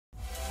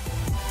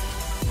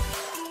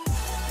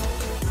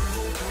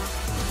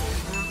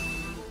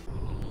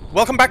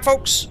Welcome back,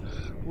 folks.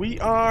 We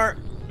are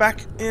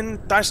back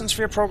in Dyson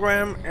Sphere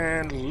Program,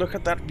 and look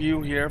at that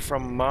view here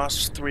from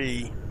Mars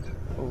 3.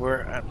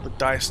 We're at the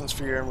Dyson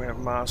Sphere, and we have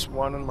Mars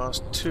 1 and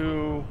Mars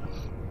 2.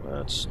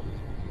 Let's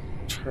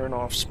turn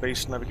off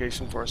space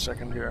navigation for a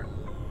second here.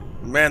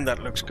 Man,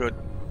 that looks good.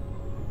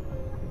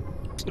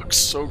 It looks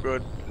so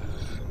good.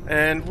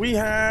 And we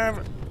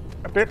have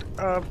a bit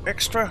of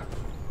extra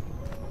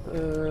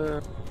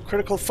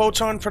critical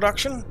photon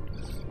production.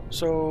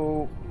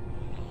 So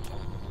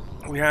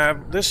we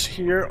have this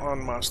here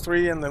on Mars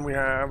 3, and then we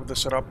have the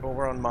setup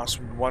over on Mars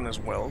 1 as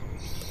well.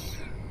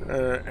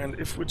 And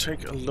if we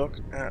take a look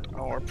at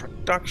our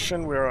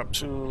production, we're up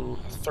to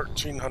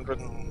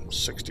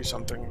 1360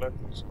 something.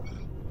 Let's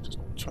just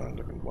try and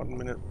look in 1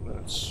 minute.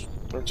 That's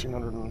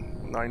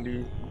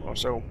 1390 or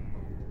so.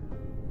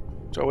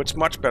 So it's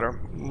much better,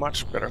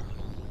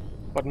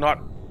 but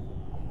not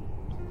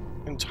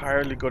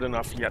entirely good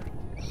enough yet.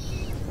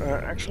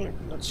 Actually,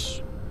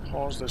 let's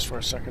pause this for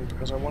a second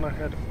because I want to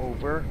head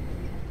over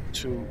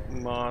to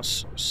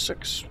Mars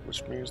 6,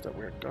 which means that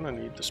we're gonna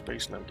need the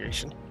space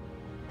navigation.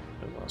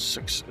 And Mars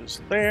 6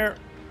 is there.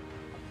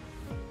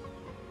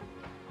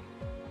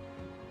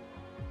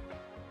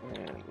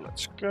 And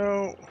let's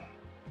go.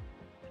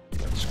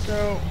 Let's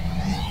go.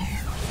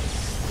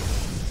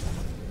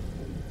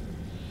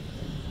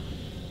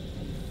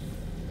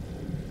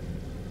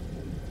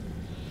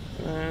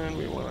 And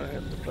we want to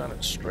hit the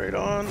planet straight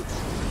on.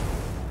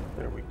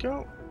 There we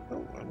go.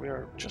 Oh, and we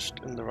are just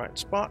in the right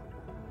spot.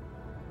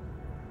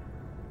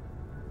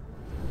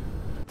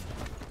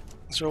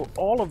 So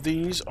all of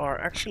these are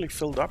actually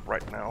filled up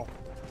right now,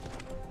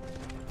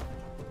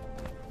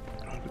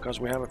 because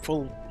we have a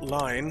full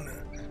line,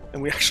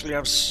 and we actually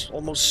have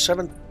almost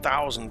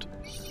 7,000,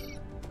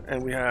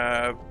 and we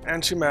have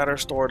antimatter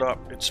stored up.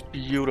 It's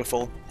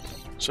beautiful.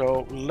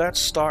 So let's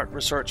start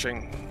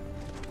researching.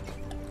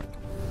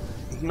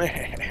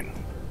 Man,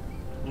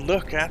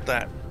 look at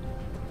that.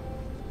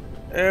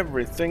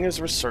 Everything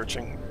is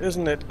researching.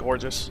 Isn't it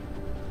gorgeous?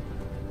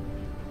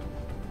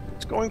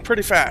 It's going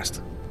pretty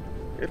fast.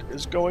 It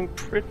is going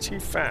pretty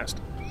fast.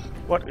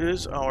 What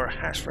is our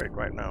hash rate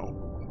right now?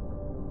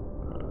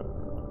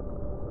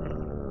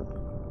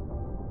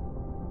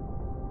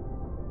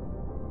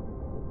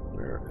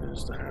 Where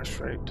is the hash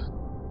rate?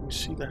 Can you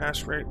see the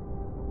hash rate?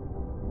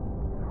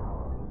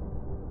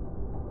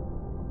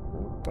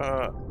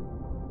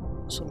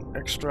 Some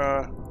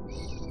extra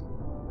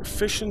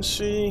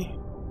efficiency.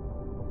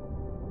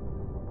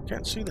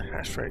 Can't see the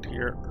hash rate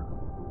here.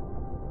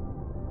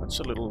 That's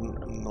a little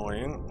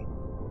annoying.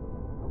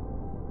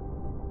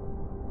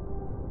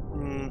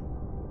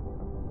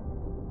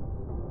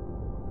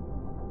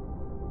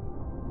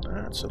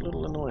 That's a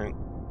little annoying.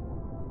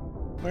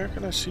 Where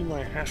can I see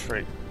my hash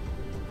rate?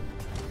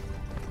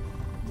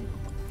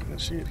 Can I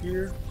see it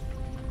here?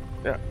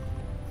 Yeah.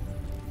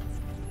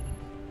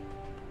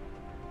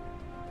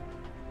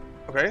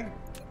 Okay.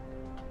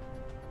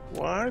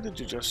 Why did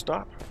you just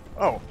stop?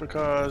 Oh,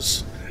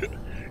 because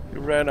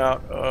you ran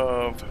out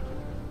of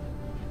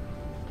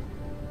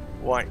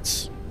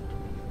whites.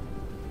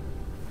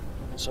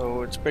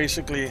 So it's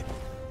basically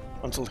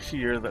until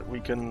here that we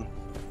can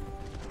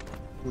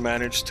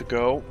manage to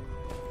go.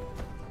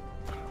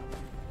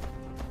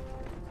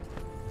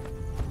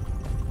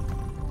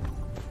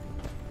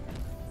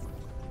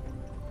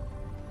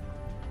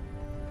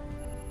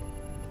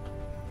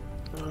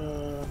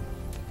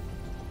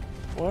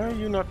 Why are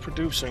you not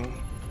producing?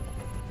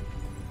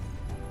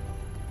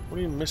 What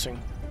are you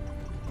missing?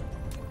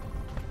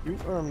 You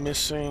are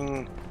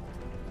missing...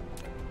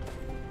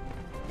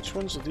 Which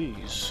ones are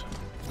these?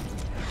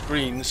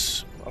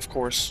 Greens, of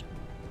course.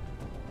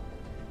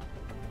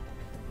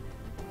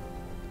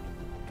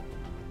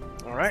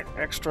 Alright,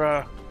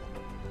 extra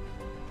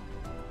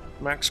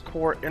max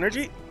core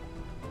energy.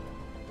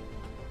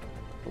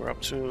 We're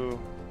up to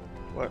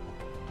what?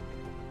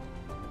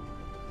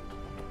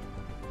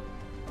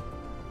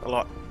 A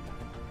lot.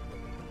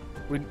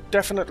 We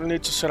definitely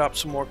need to set up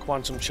some more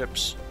quantum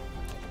chips.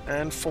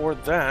 And for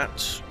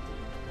that,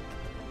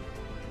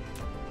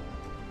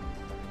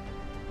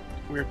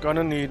 we're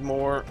gonna need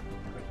more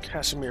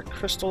Casimir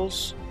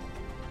crystals.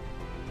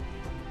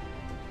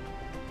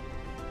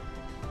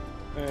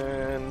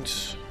 And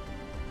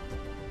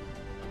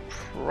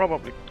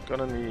probably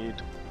gonna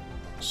need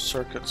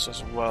circuits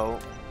as well.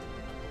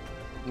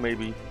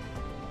 Maybe.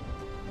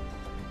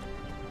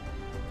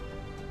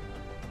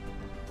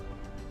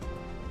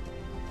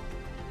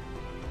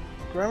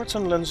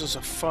 Graviton lenses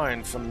are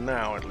fine for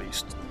now, at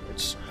least.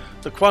 It's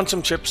the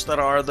quantum chips that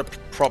are the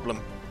problem.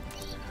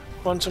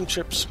 Quantum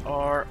chips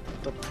are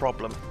the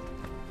problem.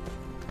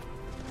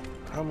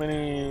 How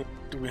many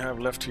do we have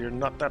left here?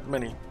 Not that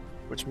many,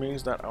 which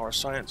means that our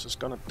science is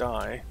gonna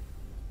die.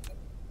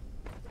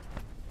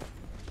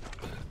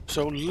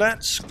 So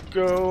let's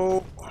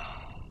go...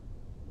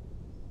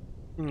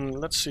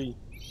 let's see.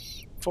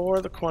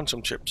 For the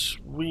quantum chips,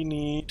 we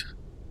need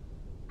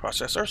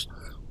processors.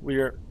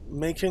 We're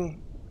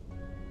making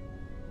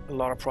a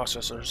lot of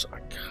processors.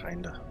 I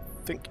kinda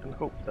think and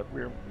hope that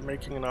we're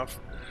making enough.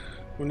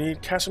 We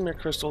need Casimir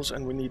crystals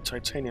and we need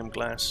titanium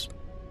glass.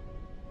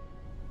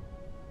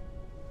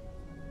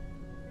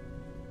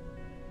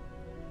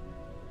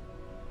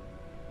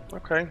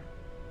 Okay.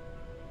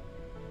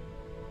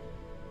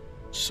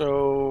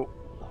 So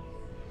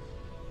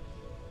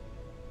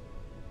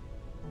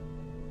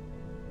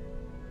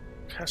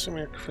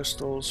Casimir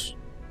crystals,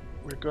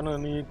 we're gonna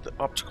need the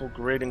optical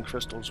grading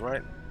crystals,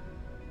 right?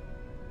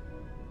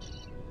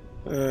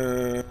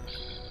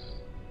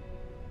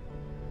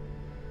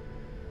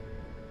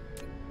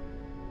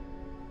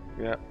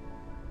 Yeah.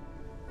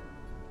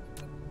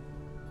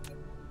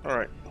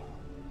 Alright.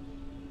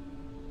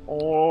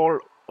 All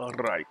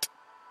right.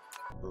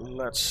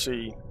 Let's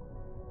see.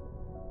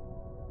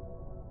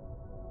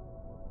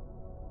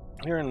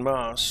 Here in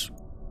Mars,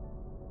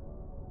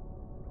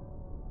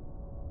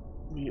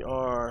 we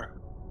are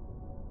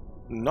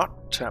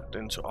not tapped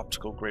into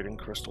optical grading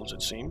crystals,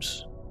 it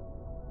seems.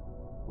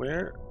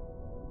 Where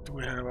do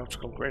we have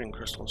optical grading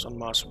crystals? On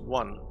Mars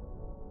 1.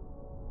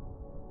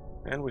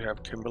 And we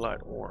have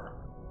kimberlite ore.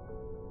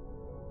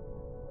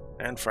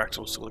 And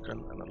fractal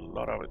silicon, and a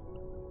lot of it.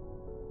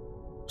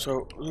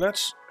 So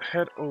let's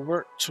head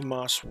over to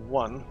Mars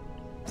 1.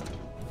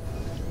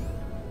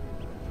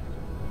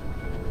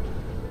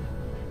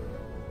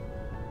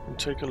 And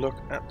take a look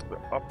at the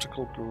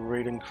optical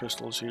grading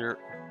crystals here.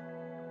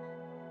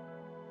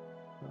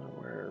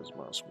 Where is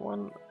Mars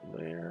 1?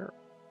 There.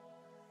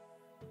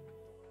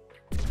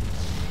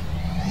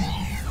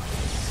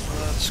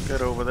 Let's get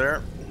over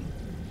there.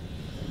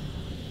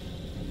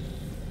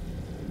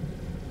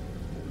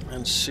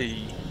 And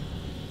see.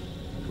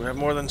 We have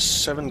more than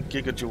 7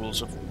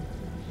 gigajoules of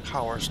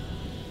power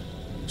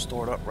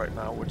stored up right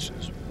now, which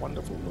is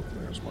wonderful. Look,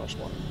 there's Mars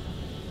 1.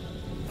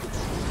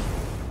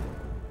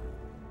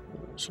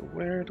 So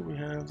where do we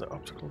have the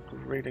optical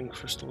grading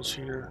crystals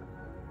here?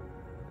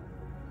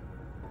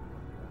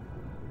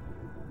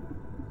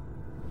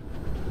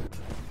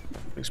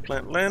 Base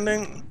plant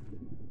landing.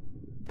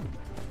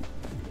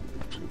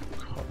 Two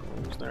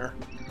cargoes there.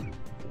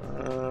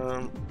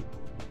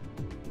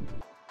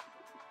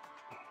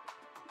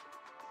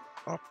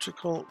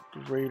 Optical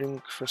grading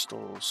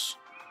crystals.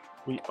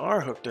 We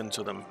are hooked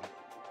into them.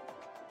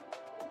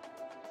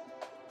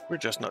 We're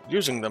just not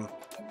using them.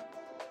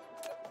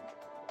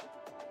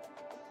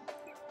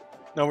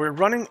 Now we're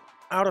running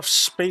out of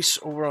space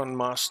over on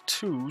Mars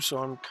 2, so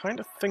I'm kind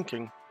of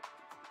thinking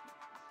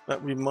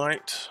that we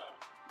might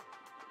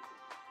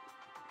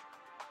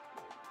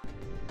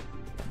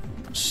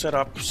set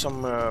up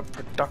some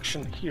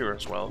production here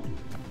as well.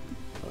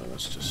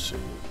 Let's just see.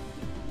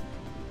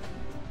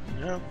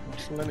 Yeah,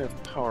 plenty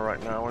of power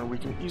right now, and we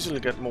can easily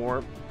get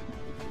more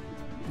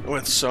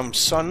with some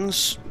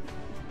suns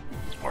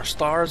or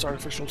stars,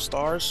 artificial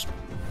stars.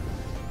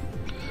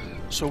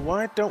 So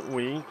why don't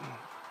we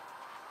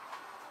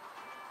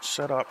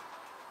set up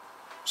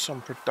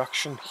some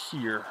production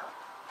here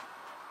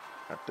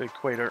at the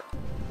equator?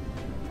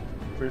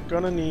 We're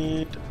gonna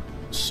need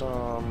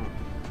some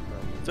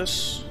of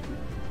this.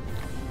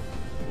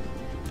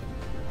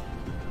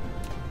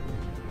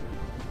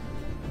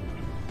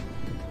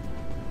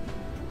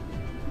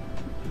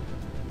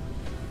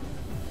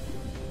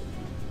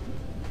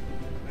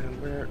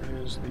 Where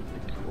is the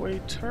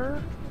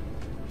equator?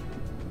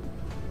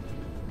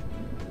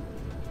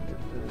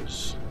 It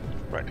is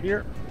right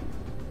here.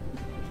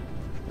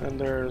 And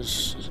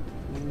there's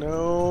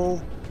no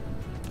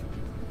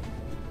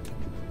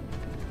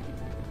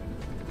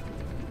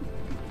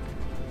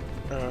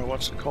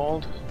what's it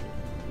called?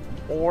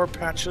 Ore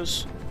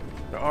patches.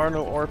 There are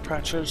no ore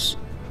patches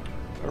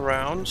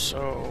around,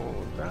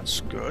 so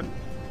that's good.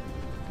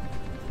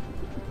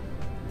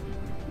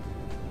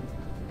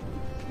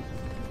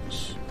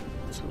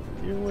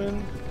 You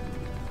in.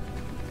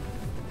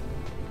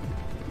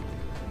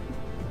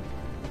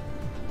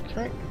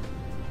 Okay.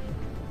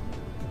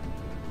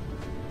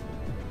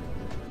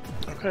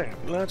 Okay,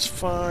 let's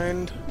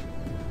find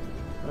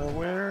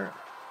where.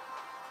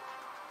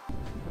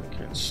 I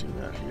can't see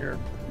that here.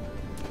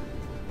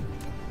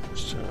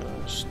 It's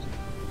just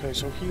okay.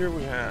 So here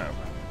we have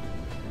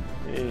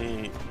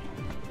a.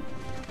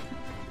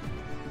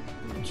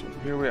 So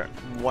here we're at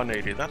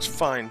 180. That's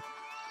fine.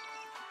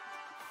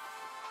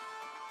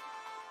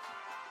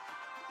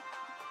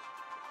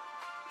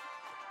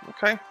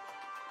 Okay,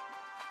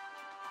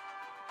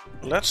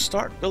 let's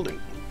start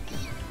building.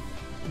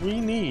 We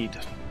need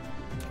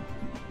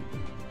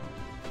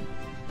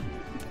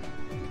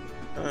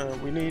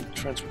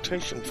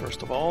transportation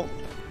first of all,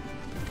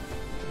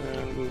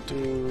 and we'll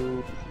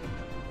do,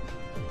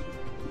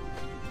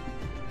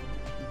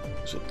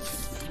 is it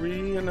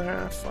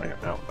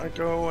 3.5? Out I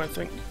go. I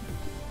think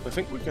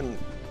we can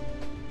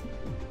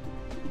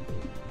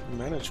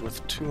manage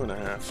with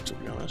 2.5, to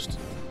be honest.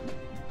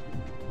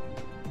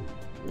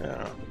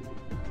 Yeah.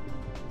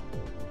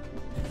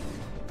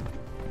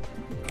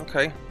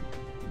 Okay,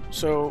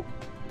 so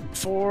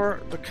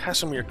for the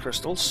Casimir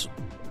crystals,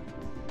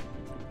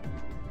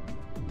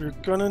 we're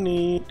gonna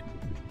need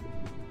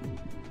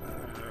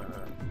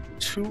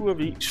 2 of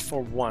each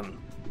for 1.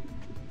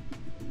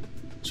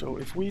 So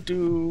if we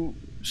do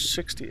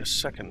 60 a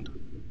second.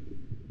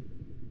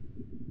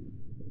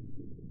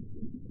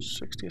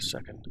 60 a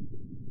second.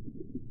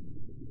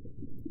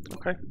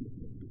 Okay.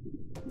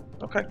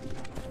 Okay.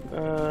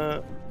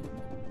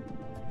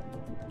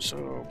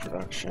 So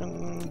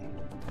production.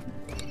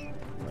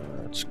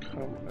 Let's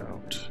come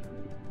out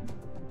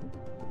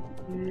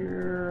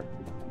here.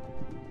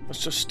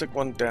 Let's just stick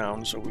one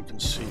down so we can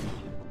see.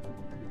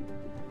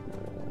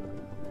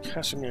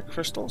 Casimir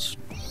crystals.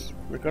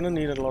 We're going to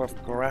need a lot of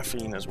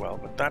graphene as well,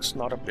 but that's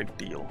not a big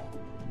deal.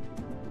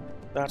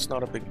 That's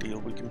not a big deal.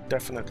 We can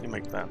definitely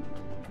make that.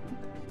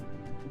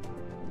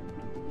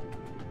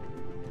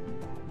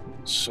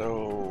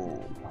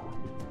 So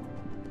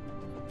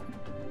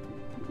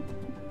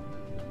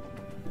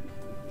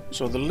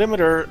the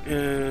limiter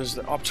is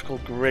the optical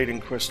grating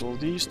crystal.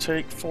 These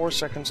take 4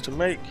 seconds to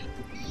make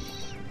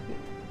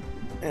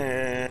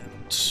and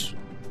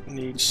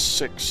need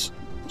 6.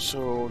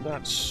 So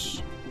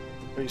that's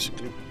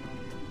basically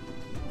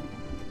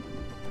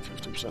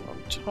 50% on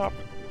top.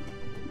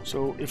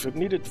 So if it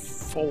needed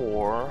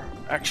 4,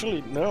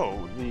 actually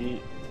no, the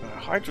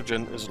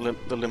hydrogen is the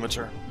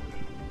limiter.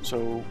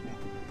 So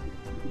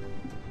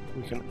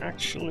we can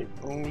actually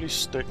only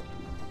stick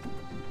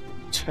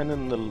 10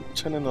 in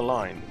the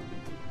line.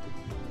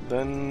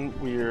 Then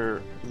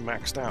we're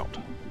maxed out.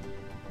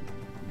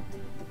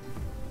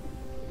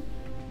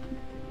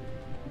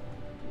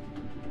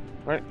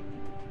 Right?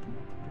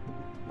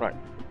 Right.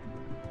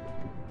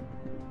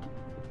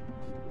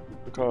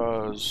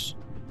 Because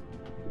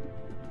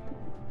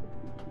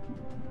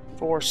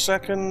 4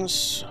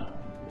 seconds,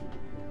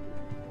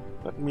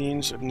 that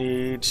means it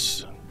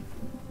needs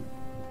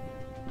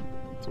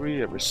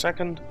 3 every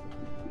second,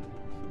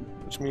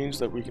 which means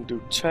that we can do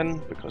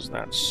 10 because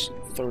that's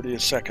 30 a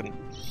second.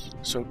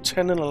 So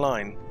 10 in a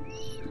line.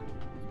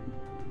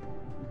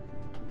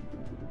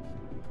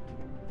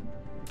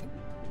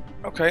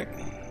 Okay.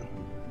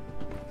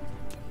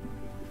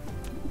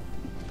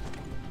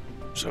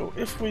 So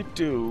if we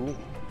do,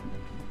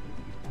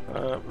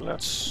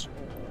 let's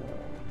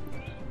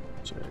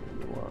say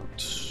we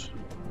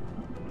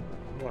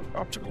want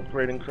optical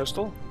grating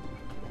crystal,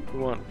 we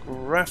want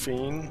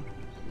graphene,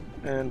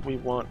 and we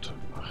want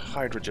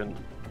hydrogen,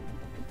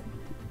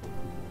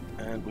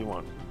 and we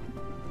want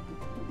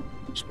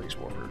space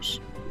warpers.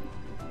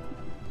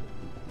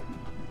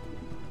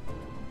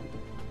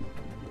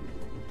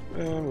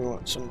 And we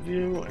want some of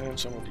you and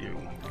some of you.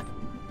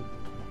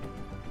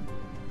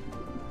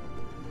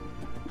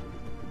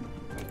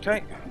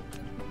 Okay.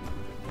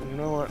 You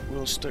know what?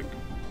 We'll stick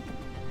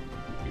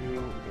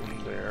you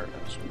in there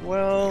as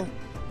well.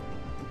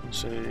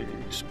 Say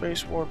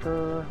space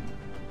warper.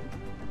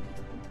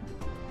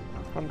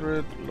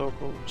 100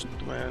 local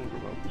demand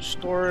remote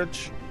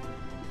storage.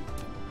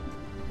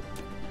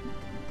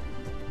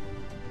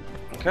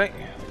 Okay.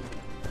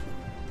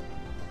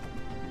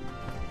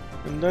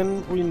 And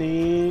then we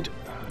need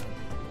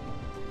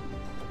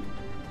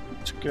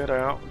to get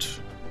out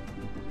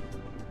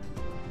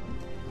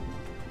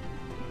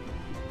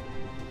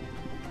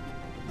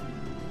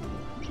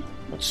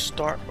let's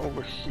start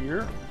over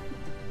here.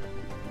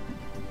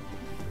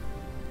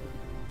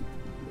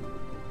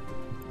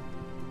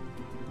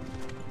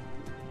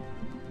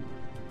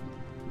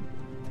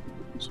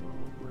 So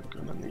we're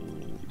gonna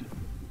need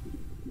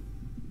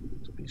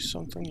to be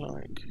something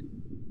like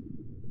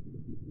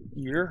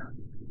here.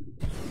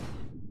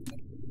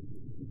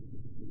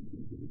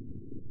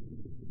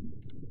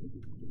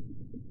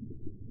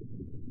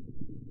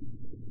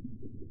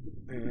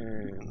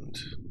 And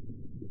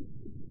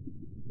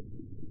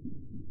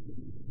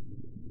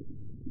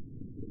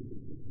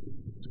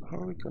so how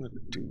are we going to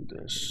do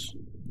this?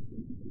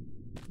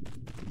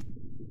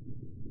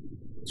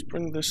 Let's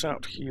bring this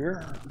out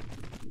here.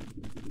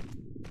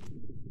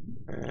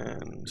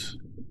 And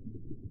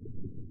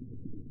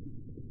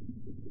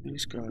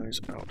these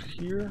guys out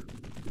here.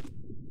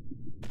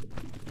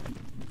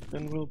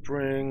 Then we'll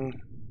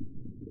bring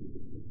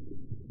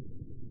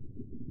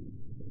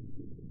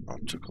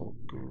optical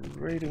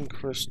grating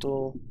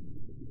crystal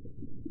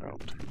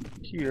out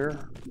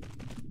here,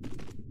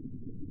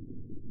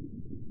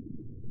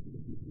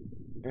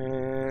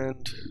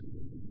 and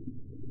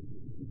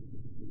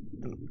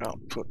an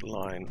output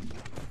line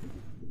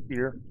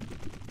here.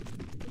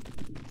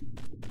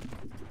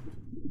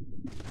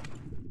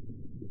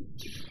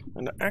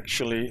 And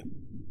actually,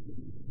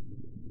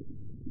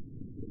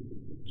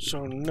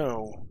 so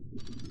no,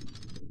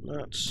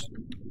 let's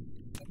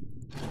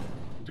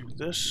do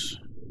this.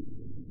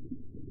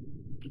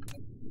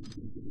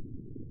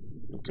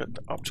 Get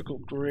the optical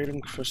grating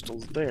crystal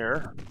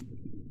there,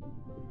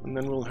 and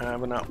then we'll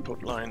have an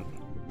output line.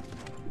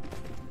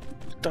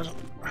 It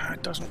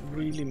doesn't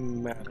really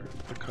matter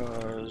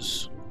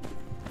because,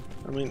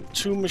 I mean,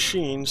 2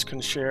 machines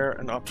can share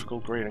an optical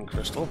grating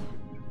crystal,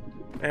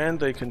 and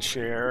they can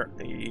share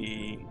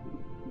the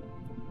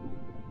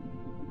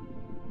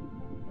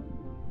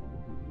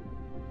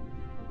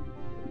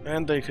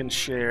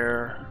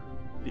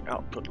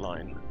output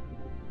line.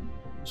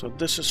 So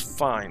this is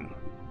fine.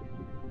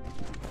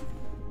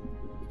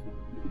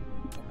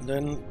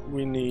 Then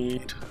we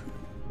need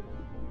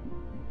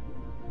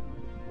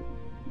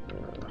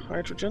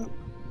hydrogen.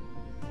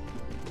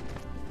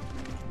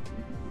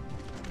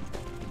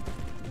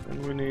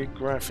 And we need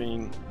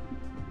graphene.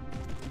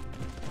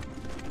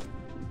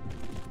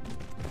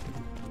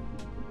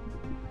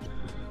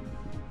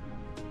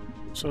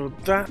 So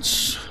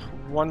that's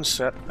one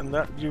set, and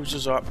that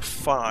uses up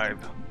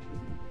 5.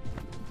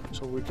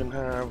 So we can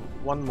have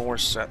one more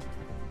set.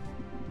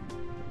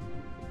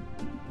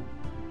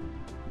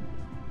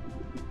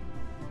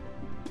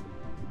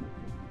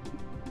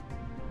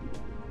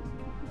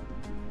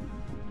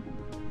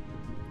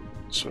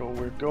 So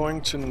we're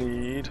going to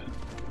need...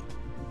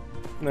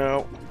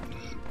 Now,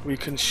 we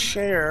can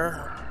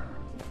share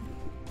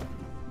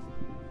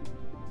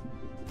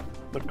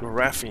the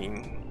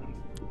graphene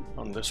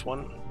on this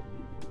one.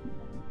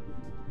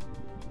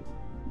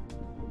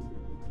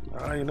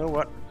 You know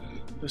what?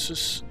 This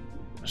is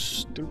a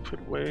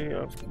stupid way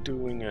of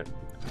doing it.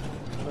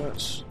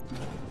 Let's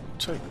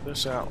take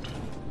this out.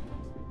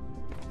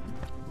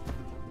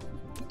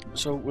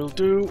 So we'll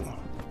do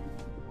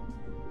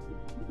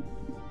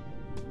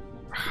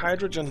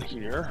hydrogen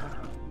here.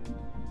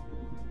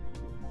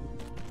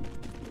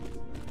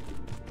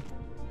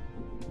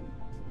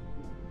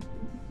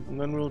 And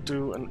then we'll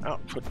do an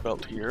output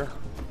belt here.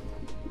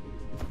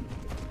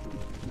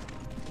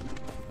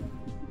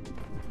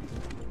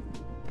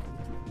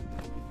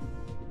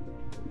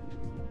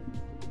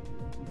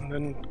 And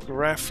then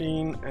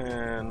graphene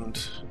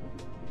and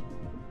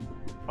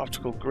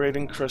optical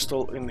grading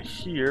crystal in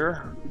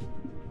here.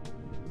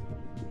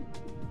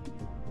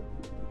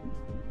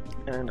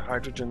 And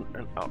hydrogen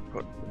and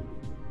output.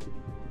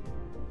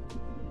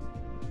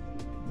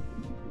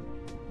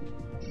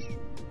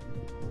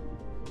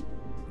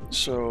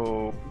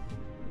 So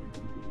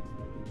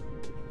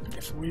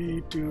if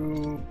we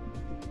do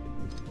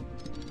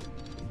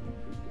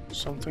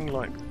something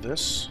like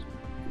this,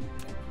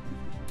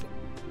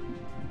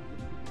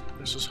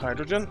 this is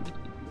hydrogen.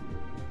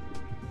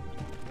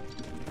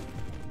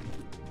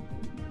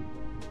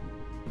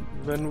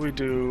 Then we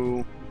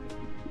do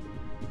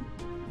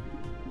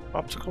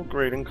optical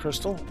grading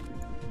crystal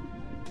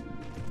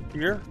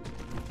here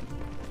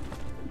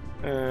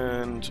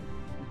and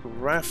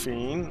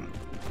graphene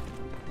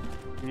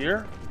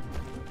here,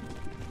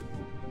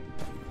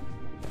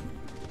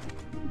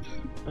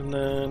 and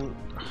then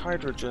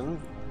hydrogen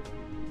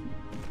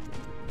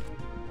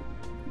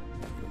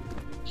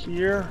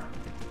here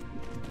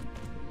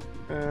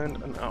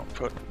and an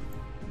output.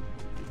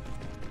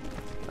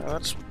 Now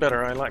that's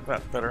better, I like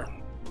that better.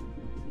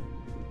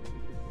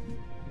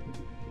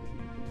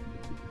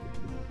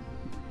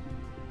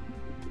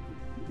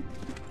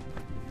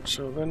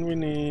 So then we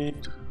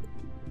need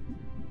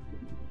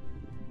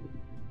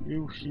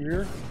you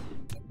here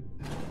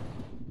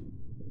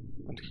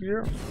and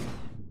here.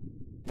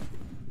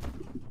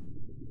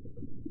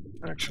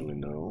 Actually,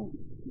 no.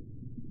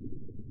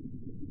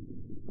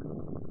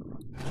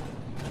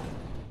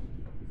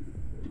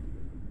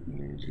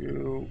 Need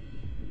you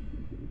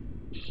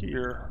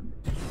here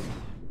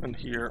and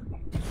here.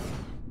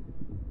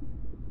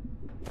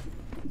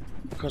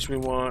 Because we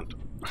want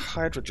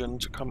hydrogen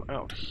to come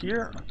out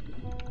here.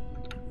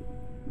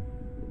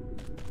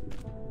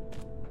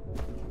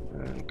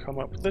 And come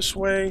up this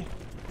way.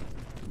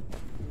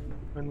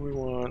 And we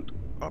want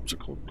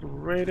optical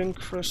grading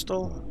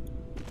crystal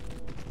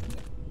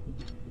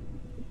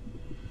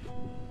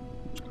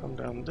to come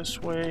down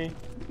this way.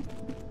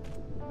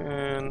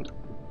 And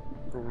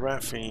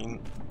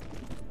graphene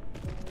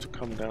to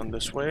come down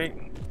this way.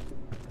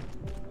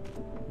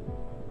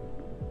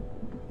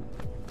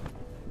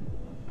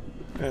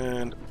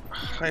 And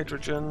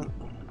hydrogen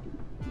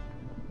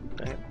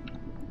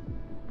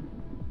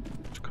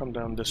to come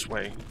down this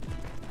way.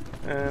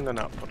 And an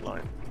output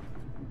line.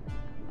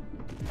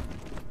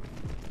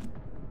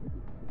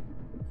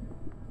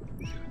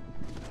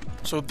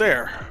 So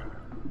there.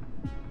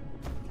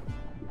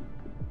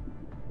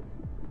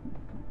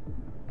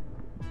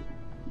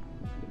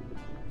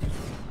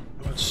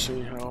 Let's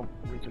see how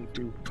we can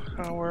do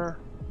power.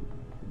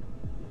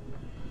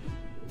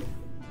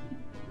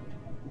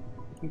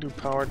 We can do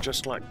power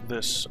just like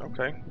this,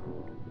 okay.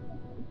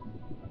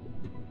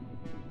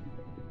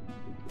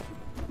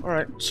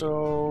 Alright,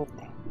 so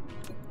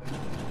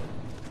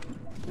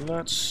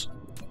let's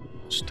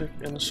stick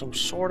in some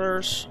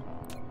sorters.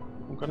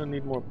 I'm gonna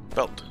need more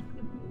belt.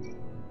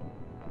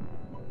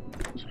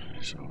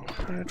 So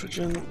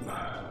hydrogen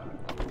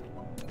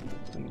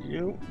and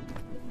you.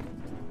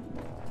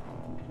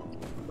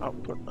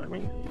 Output, I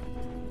mean.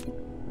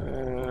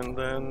 And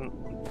then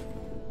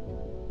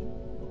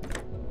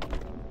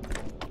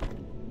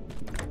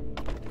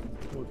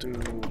we'll do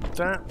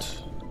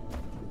that.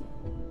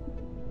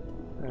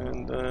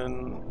 And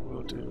then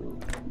we'll do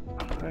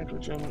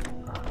hydrogen,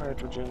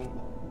 hydrogen,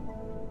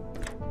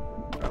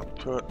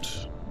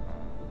 output,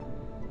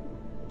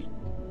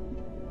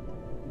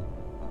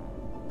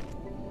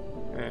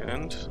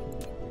 and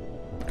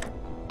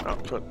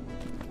output.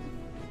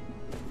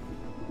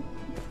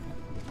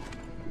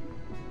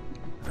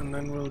 And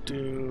then we'll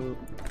do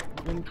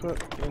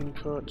input,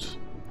 input,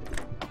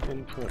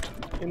 input,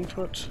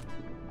 input,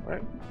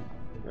 right?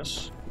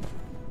 Yes.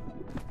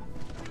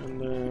 And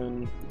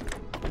then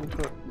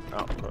input,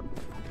 output.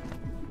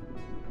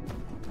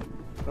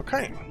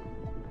 Okay.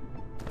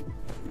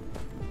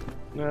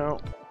 Now,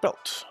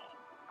 belt.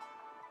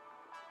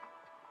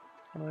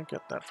 Can I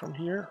get that from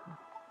here?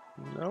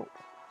 No.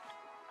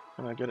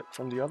 Can I get it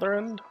from the other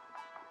end?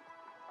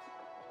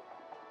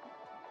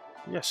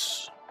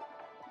 Yes.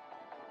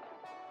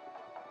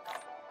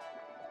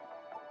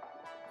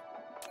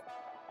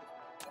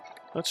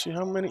 Let's see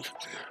how many.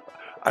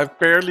 I've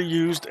barely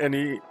used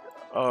any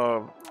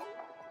of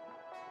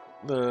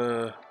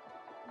the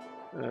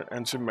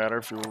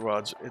antimatter fuel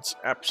rods. It's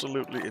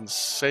absolutely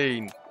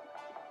insane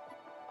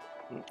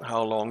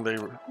how long they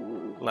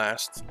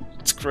last.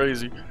 It's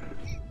crazy.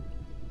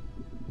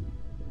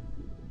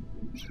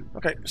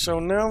 Okay, so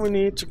now we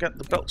need to get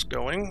the belts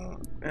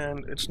going,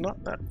 and it's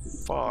not that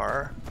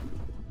far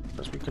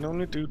because we can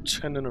only do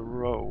 10 in a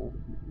row.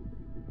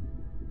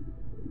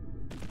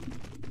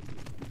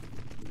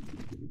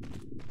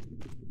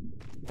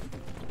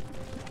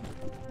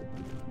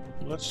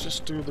 Let's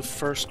just do the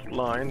first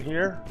line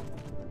here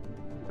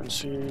and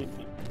see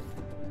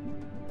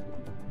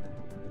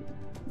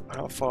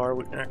how far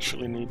we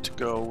actually need to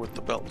go with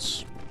the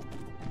belts.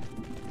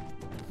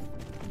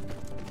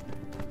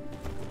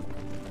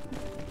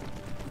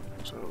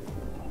 So,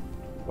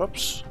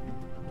 whoops.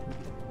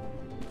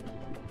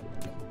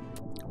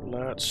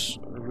 Let's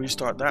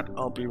restart that.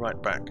 I'll be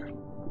right back.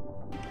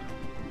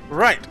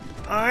 Right,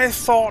 I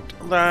thought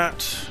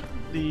that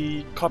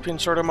the copy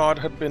inserter mod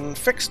had been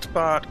fixed,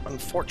 but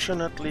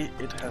unfortunately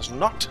it has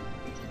not.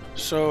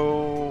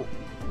 So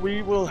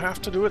we will have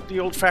to do it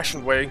the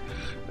old-fashioned way.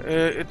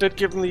 It did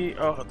give me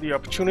the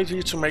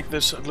opportunity to make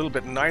this a little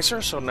bit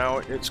nicer, so now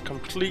it's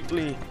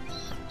completely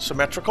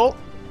symmetrical.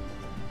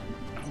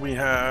 We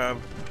have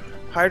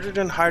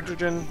hydrogen,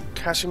 hydrogen,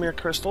 Casimir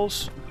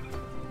crystals,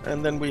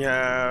 and then we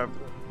have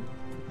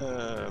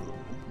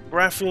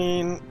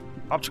graphene,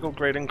 optical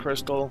grading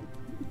crystal,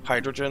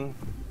 hydrogen,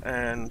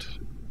 and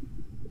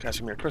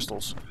Casimir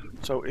crystals.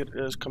 So it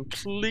is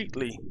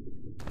completely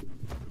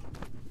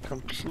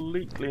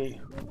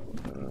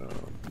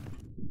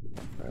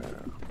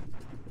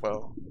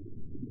well,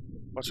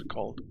 what's it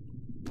called?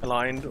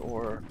 Aligned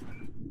or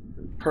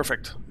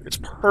perfect. It's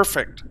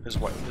perfect is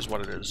what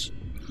it is.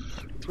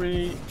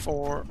 3,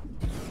 4,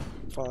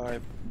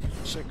 5,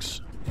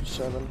 6,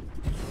 7,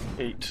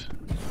 8,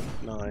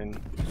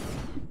 9,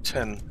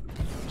 10.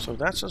 So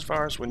that's as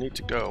far as we need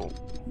to go.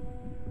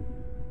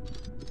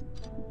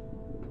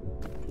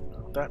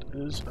 That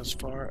is as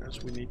far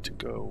as we need to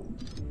go.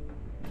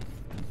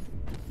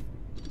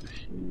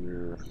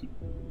 Here.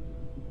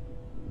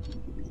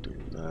 We can do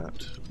that.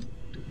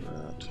 Do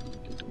that. We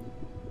can do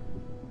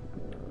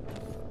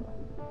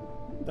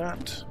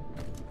that.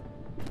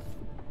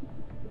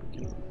 We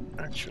can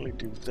actually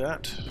do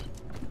that,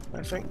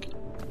 I think.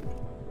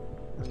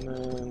 And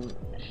then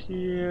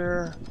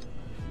here.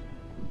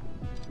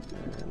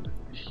 And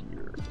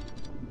here.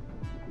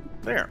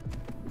 There.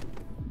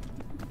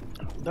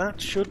 That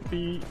should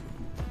be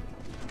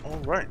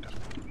alright.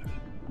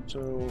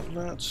 So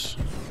let's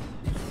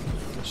get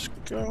this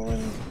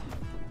going.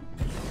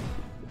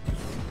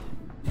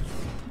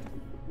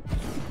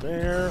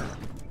 There.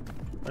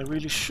 I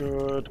really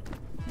should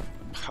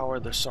power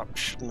this up,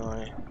 shouldn't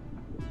I?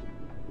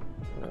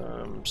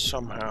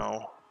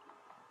 Somehow.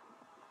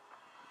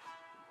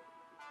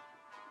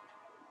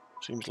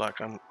 Seems like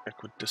I'm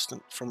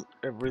equidistant from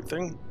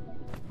everything.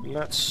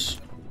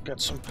 Let's get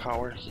some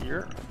power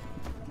here.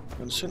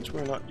 And since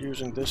we're not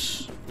using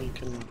this, we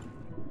can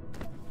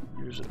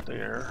use it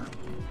there.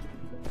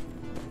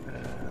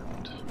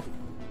 And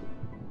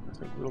I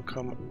think we'll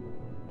come...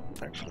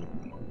 Actually,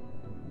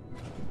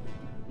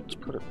 let's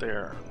put it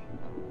there.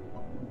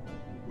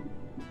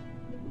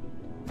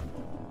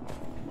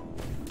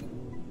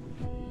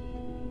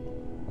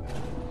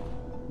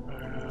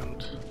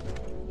 And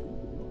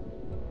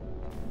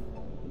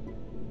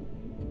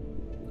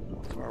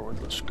how far would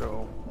this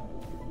go?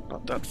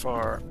 Not that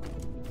far.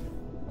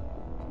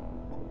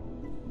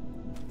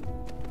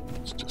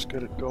 Let's just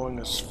get it going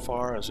as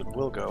far as it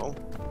will go.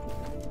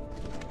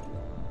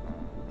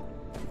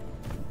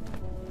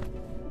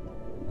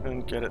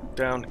 And get it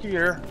down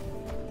here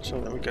so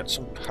that we get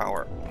some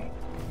power.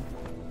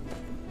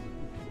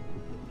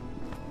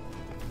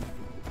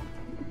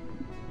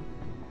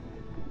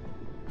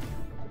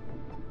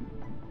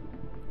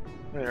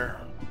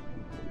 There.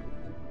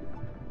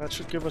 That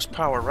should give us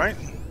power, right?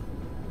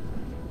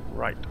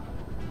 Right.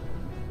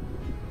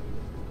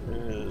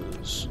 It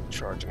is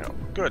charging up.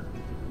 Good.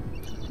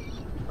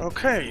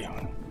 Okay.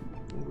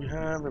 We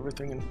have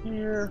everything in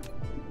here.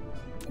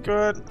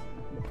 Good.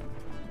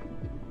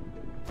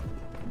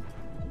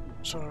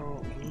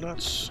 So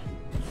let's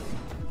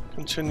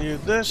continue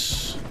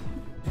this.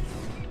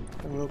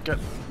 And we'll get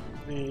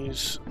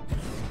these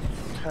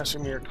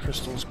Casimir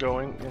crystals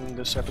going in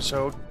this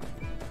episode.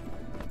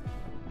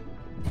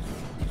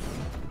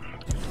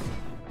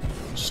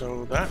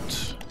 So that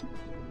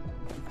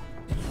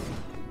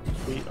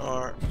we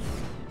are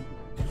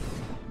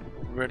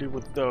ready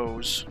with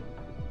those.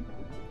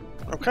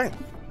 Okay,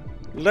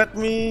 let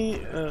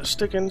me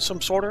stick in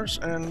some sorters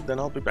and then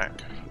I'll be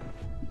back.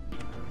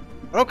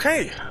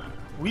 Okay,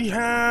 we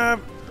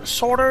have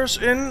sorters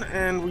in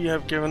and we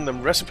have given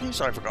them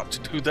recipes. I forgot to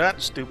do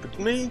that, stupid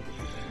me.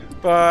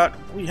 But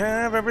we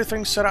have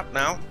everything set up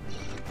now.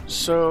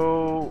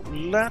 So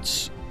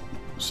let's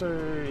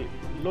say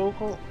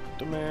local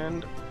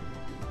demand,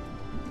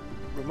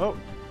 remote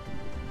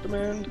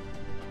demand,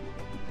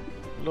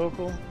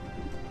 local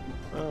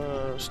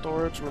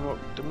storage, remote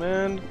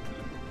demand,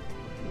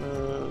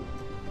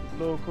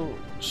 local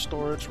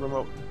storage,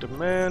 remote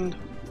demand,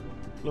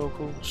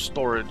 local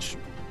storage.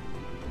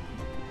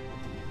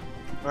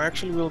 I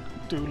actually will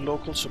do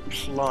local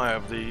supply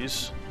of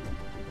these.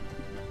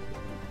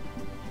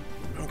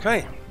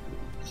 Okay,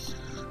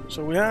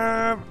 so we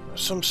have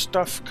some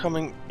stuff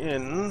coming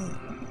in,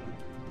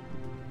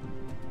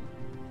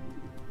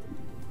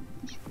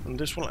 and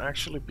this will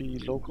actually be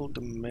local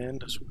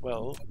demand as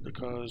well,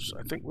 because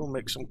I think we'll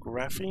make some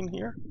graphene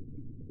here.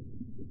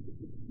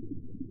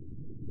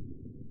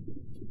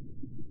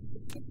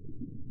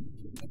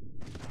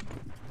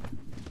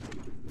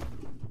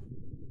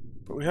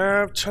 But we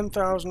have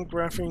 10,000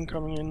 graphene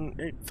coming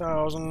in,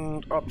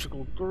 8,000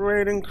 optical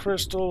grading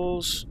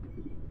crystals,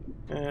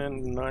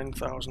 and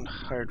 9,000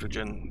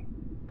 hydrogen.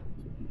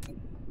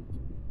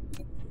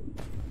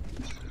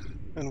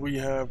 And we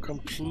have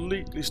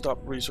completely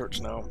stopped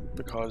research now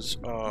because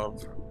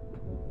of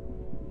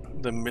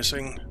the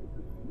missing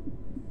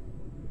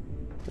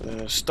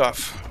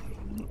stuff.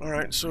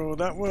 Alright, so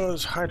that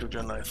was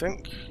hydrogen, I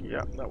think.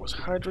 Yeah, that was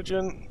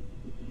hydrogen.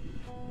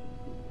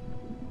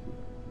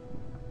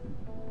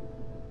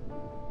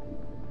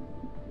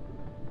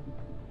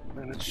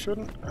 And it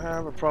shouldn't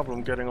have a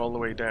problem getting all the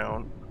way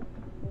down.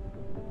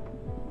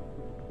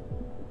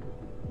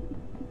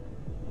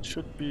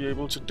 Should be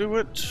able to do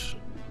it.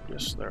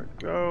 Yes, there it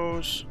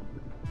goes.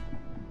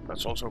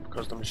 That's also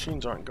because the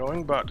machines aren't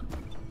going, but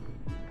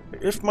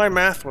if my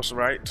math was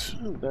right,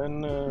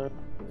 then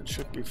it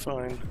should be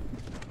fine.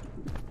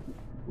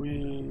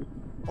 We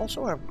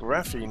also have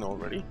graphene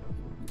already.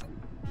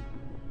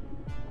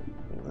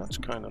 That's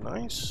kind of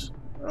nice.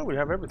 Oh, we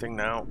have everything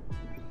now.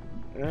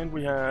 And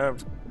we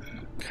have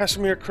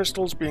Casimir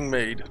crystals being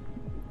made.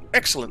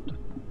 Excellent.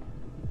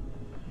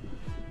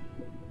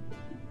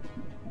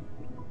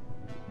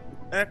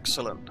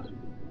 Excellent.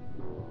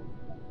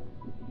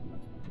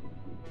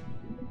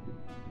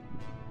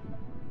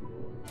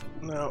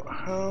 Now,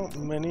 how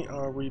many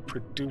are we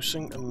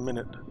producing a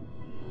minute?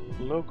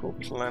 Local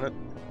planet.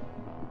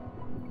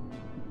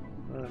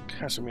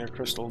 Casimir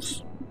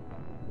crystals.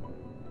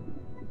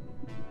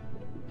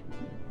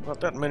 Not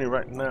that many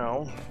right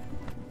now.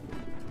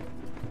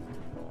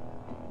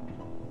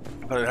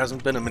 But it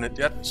hasn't been a minute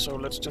yet, so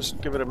let's just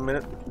give it a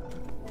minute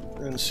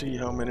and see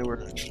how many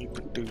we're actually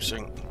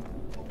producing.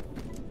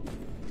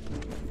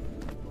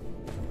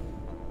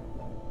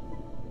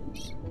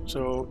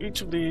 So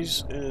each of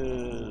these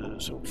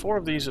is, so 4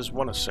 of these is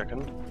 1 a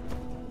second.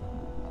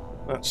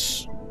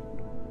 That's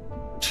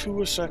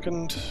 2 a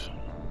second,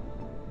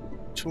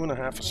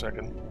 2.5 a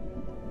second.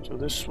 So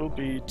this will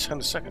be 10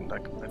 a second,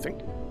 I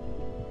think.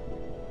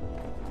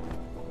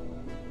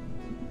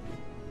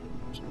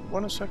 So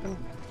 1 a second,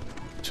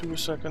 2 a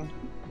second.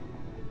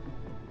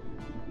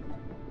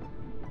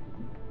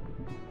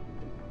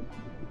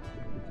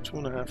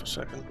 2.5 a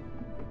second.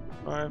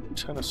 5,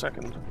 10 a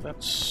second.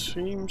 That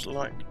seems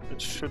like it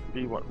should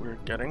be what we're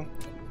getting.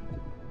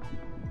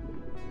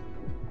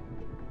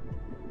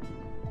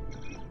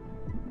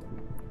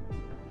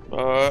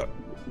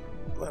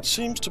 That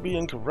seems to be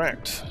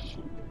incorrect.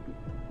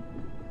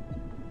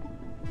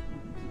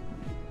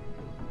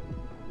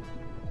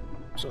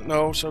 So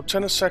no, so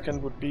 10 a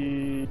second would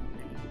be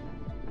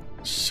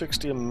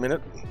 60 a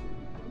minute.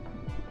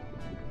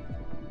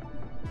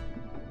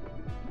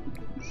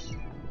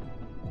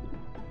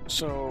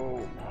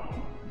 So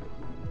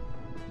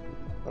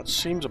that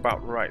seems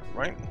about right,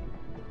 right?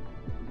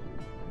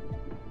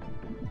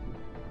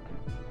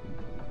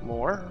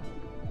 More?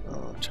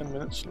 10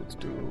 minutes, let's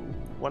do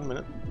 1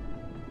 minute.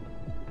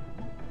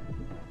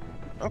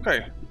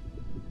 Okay.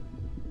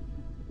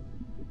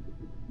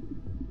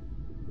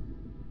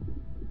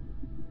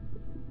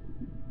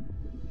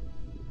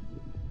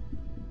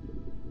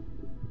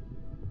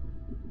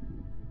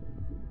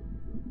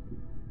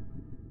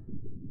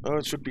 Oh,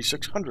 it should be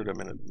 600 a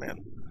minute,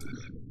 man.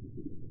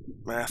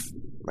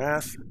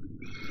 Math.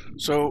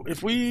 So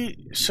if we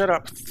set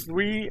up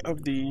 3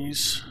 of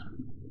these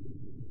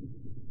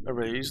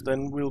arrays,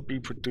 then we'll be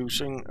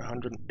producing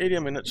 180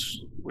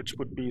 minutes, which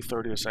would be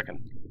 30 a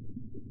second.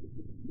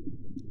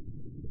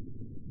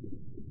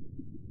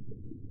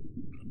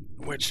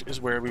 Which is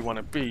where we want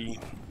to be.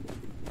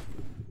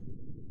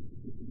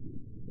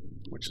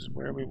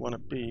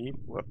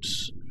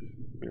 Whoops.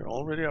 We're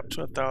already up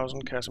to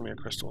 1,000 Casimir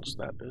crystals.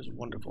 That is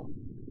wonderful.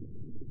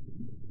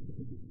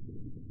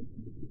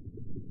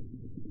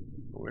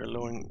 We're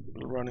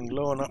running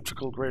low on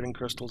optical grading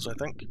crystals, I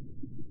think.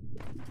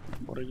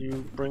 What are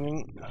you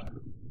bringing?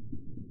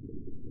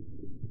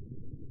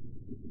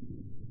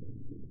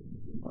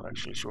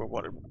 actually sure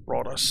what it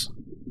brought us.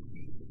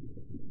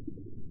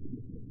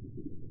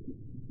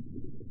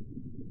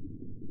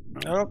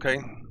 Okay.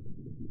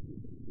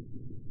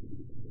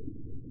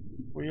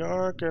 We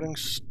are getting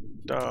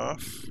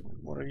stuff.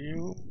 What are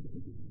you?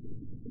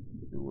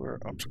 You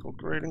were optical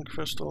grading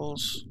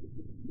crystals.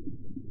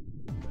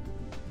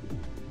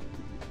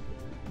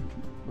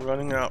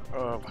 Running out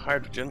of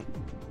hydrogen.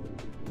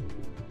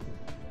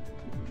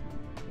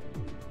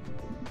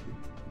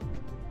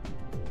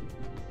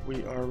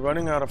 We are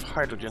running out of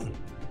hydrogen.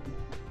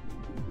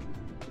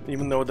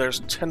 Even though there's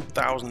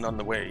 10,000 on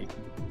the way.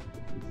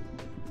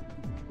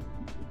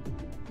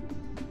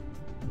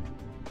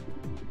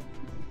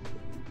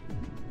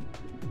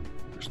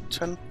 There's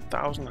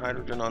 10,000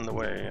 hydrogen on the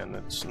way, and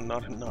it's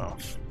not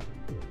enough.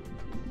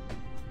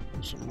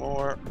 Some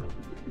more.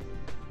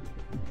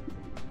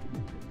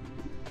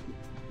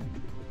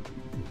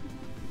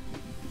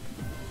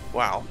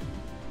 Wow.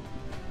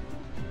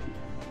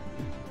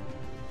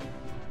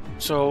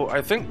 So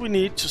I think we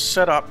need to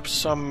set up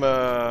some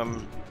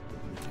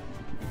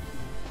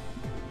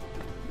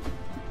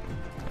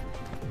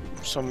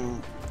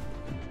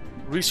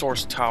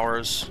resource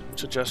towers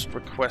to just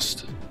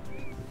request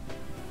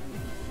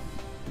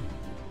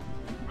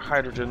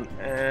hydrogen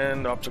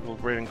and optical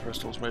grading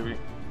crystals, maybe.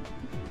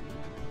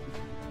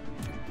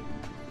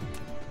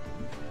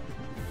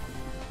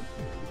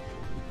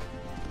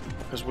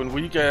 Because when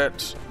we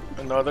get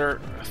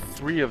another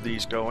 3 of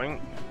these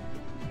going,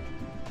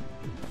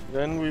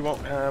 then we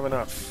won't have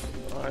enough.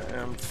 I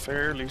am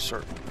fairly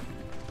certain.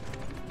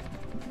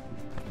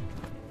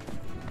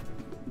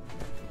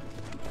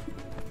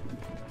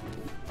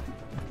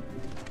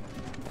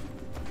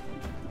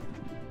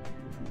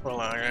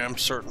 Well, I am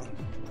certain.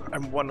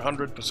 I'm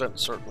 100%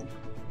 certain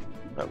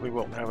that we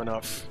won't have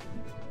enough.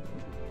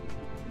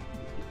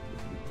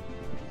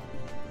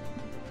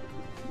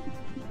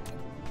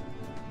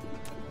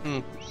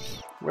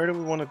 Where do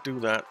we want to do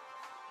that?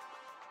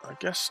 I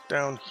guess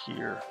down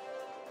here.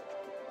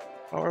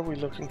 How are we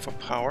looking for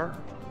power?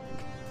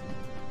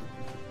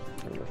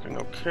 We're looking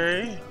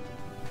okay.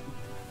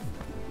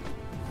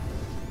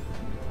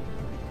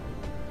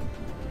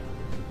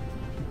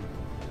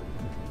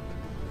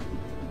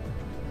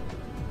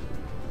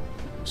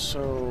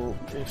 So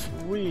if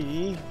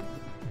we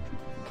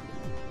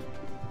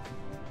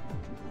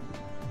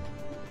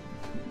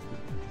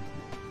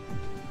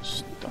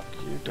stuck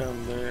you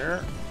down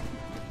there,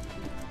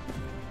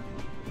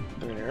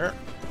 there,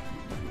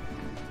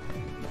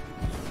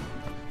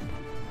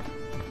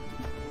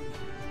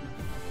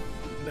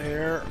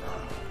 there,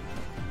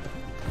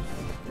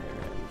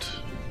 and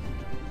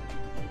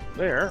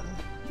there.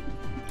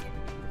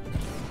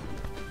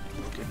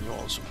 I'll give you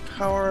all some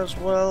power as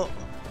well.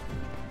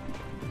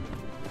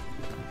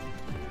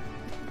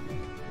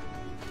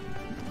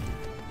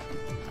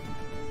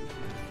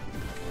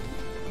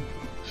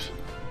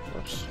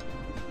 Oops.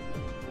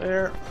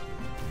 There.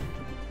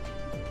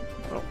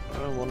 Oh,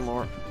 one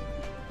more.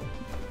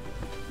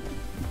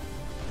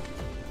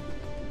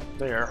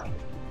 There.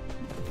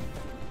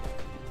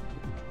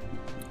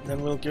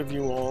 Then we'll give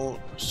you all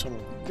some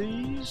of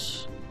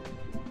these.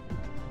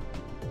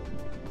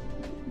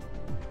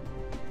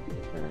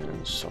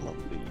 And some of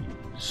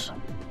these.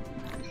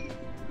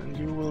 And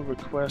you will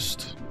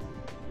request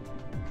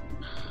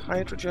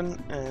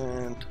hydrogen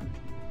and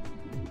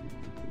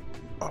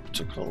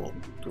optical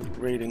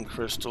grading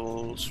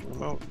crystals.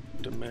 Remote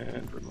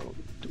demand,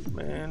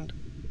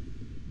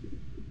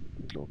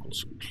 local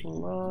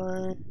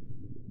supply.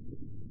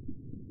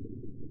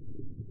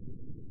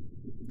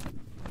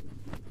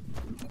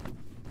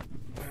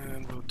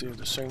 And we'll do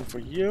the same for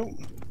you.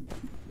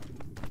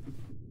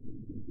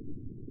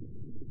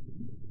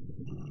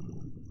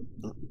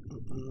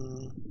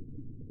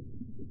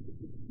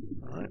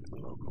 Alright,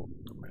 local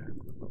demand,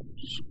 remote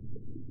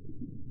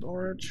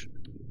storage.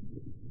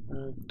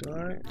 Did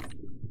I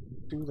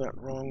do that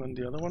wrong on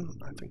the other one?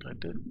 I think I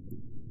did.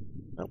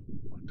 Nope,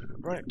 I did it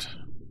right.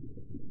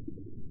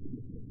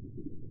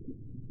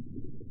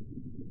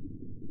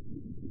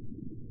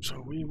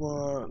 So we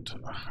want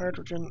a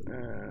hydrogen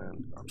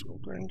and optical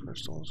grading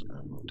crystals,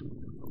 and we'll do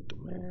remote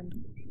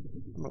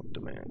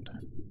demand.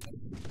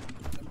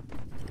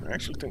 I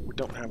actually think we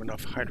don't have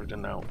enough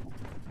hydrogen now,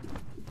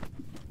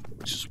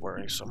 which is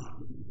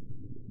worrisome.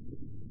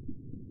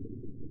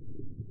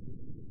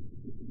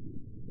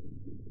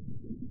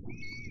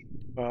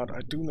 But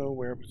I do know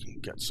where we can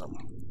get some,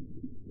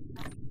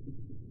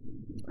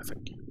 I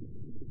think.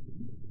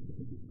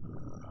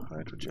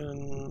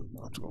 Hydrogen,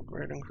 optical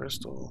grading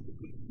crystal,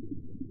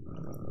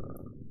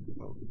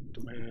 remote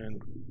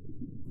demand,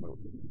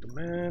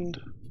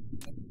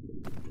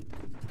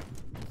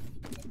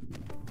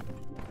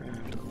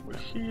 and over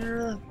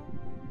here,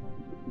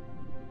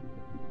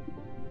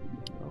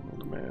 local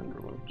demand,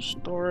 remote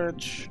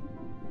storage.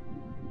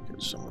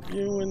 Get some of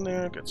you in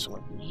there, get some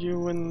of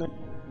you in there.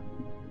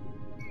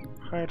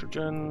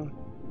 Hydrogen,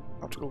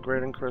 optical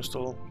grading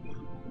crystal,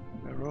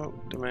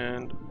 remote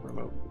demand,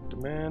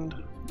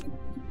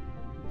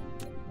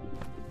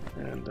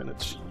 and then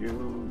it's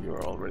you.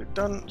 You're already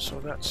done, so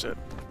that's it.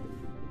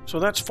 So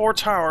that's 4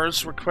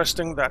 towers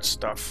requesting that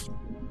stuff.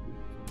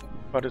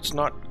 But it's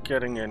not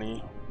getting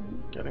any.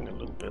 Getting a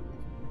little bit.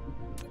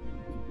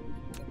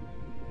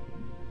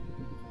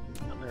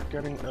 And they're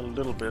getting a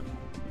little bit.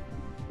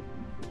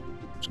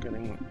 It's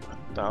getting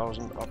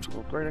 1,000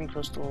 optical grading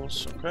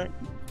crystals. Okay.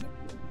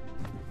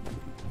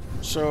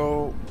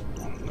 So,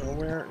 now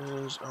where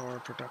is our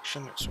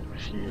production? It's over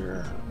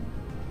here.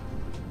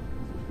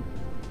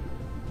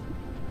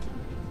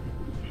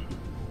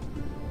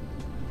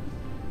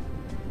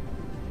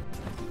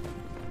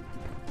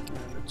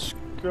 And it's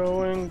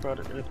going, but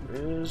it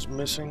is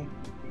missing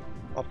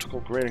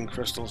optical grading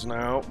crystals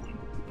now.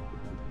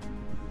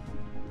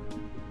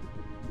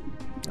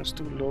 Let's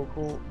do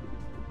local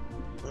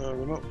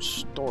remote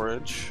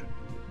storage.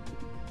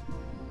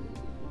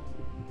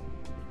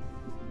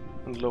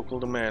 And local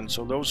demand.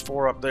 So those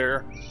 4 up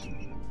there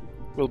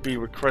will be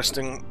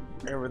requesting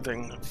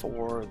everything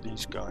for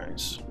these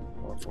guys,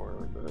 or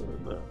for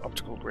the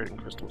optical grading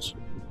crystals.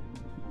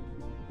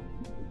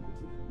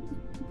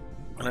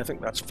 And I think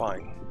that's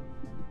fine.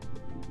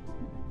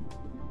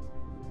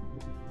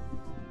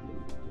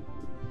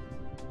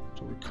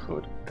 So we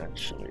could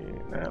actually,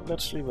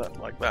 let's leave that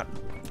like that.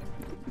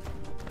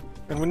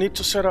 And we need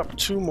to set up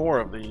 2 more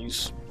of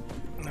these.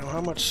 Now how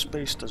much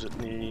space does it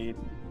need?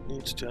 It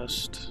needs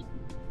just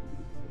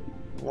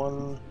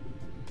 1,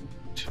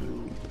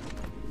 2.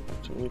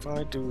 So if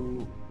I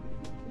do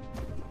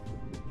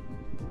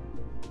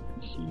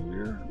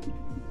here,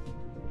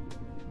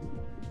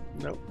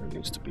 nope, it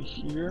needs to be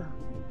here.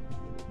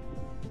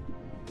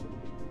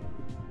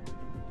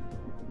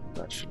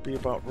 That should be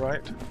about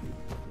right.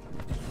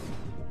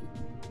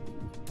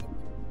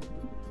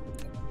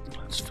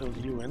 Let's fill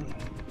you in.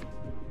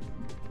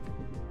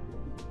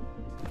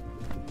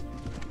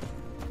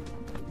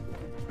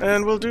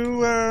 And we'll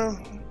do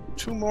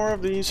 2 more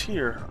of these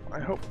here. I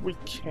hope we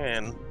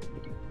can.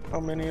 How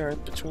many are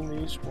between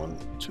these? 1,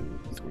 2,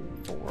 3,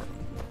 4. 1,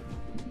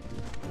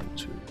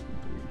 2, 3,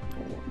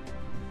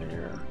 4.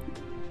 There.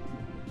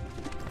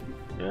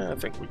 Yeah, I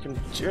think we can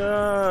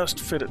just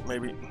fit it,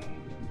 maybe.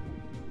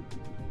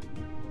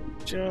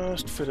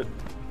 Just fit it.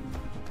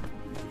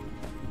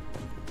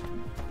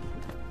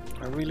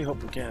 I really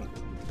hope we can.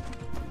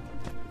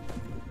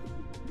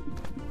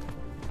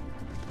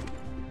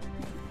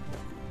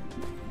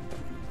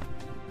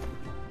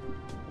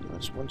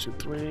 That's 1, 2,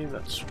 3.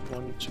 That's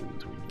 1, 2,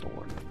 3,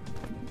 4.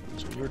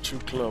 So you're too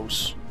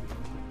close.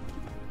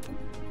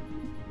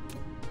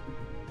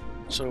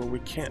 So we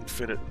can't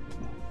fit it.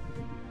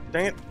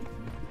 Dang it.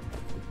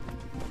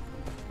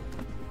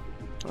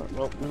 Alright,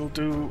 well, we'll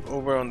do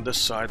over on this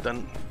side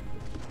then.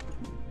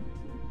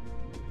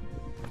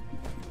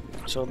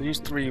 So these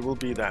 3 will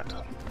be that.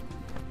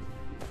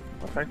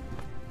 Okay.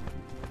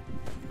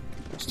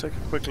 Let's take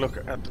a quick look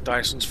at the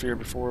Dyson Sphere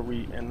before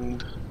we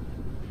end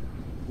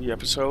the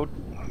episode.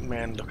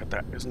 Man, look at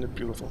that. Isn't it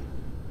beautiful?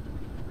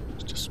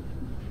 It's just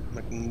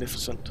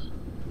magnificent.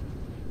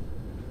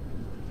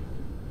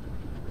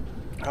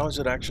 How is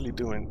it actually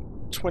doing?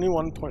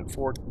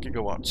 21.4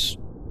 gigawatts.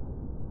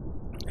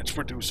 It's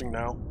producing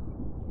now.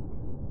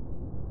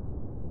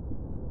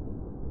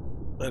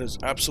 That is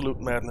absolute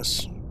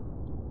madness.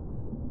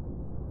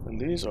 And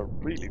these are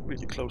really,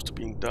 really close to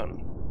being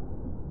done.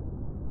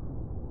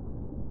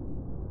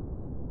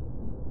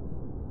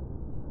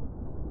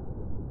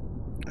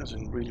 As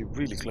in really,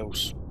 really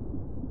close.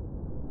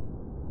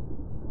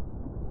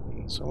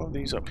 And some of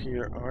these up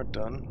here are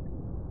done.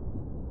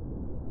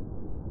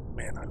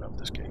 Man, I love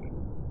this game.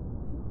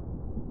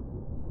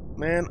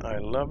 Man, I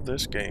love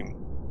this game.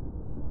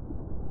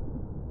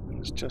 And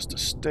it's just a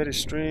steady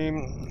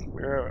stream.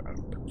 We're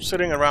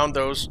sitting around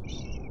those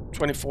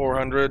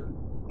 2,400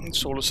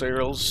 solar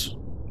sails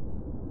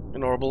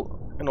in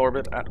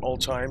orbit at all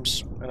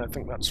times, and I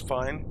think that's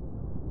fine.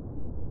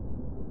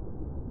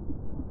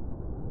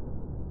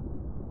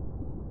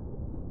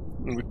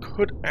 And we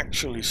could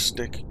actually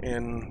stick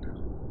in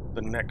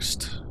the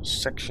next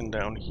section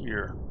down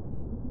here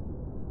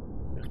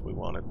if we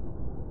wanted.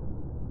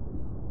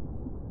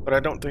 But I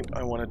don't think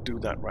I want to do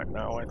that right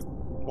now. I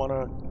want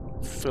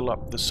to fill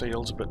up the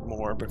sails a bit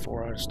more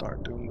before I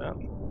start doing that.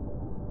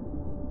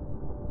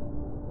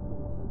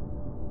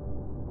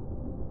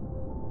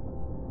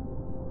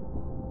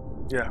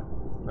 Yeah,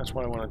 that's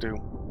what I want to do.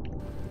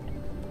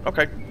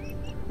 Okay.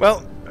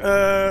 Well,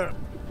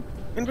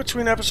 in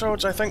between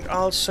episodes, I think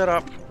I'll set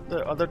up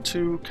the other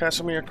 2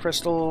 Casimir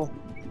crystal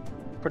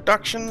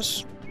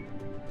productions.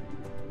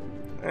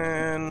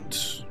 And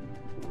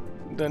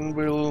then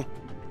we'll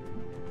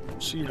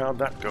see how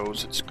that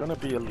goes. It's gonna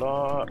be a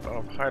lot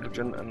of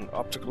hydrogen and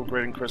optical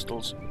grading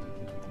crystals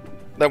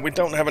that we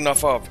don't have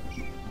enough of.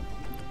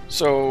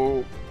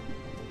 So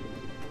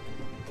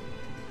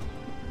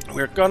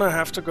we're gonna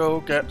have to go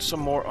get some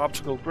more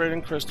optical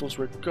grading crystals.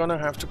 We're gonna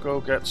have to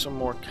go get some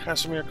more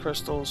Casimir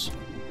crystals.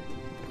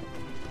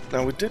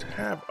 Now we did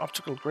have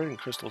optical grading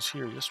crystals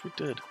here. Yes, we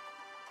did.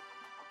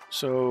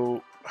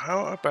 So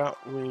how about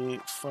we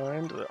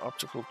find the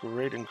optical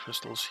grading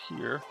crystals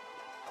here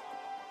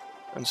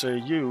and say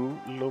you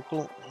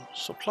local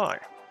supply.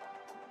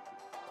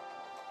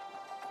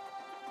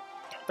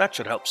 That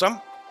should help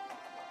some.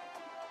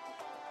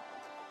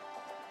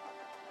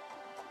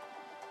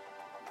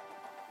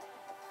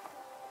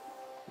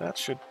 That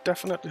should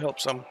definitely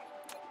help some.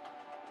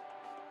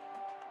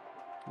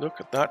 Look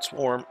at that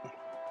swarm.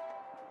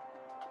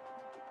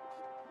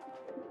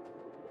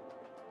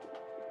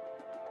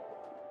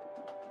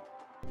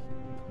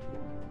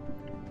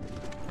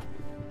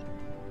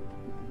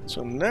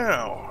 So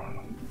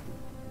now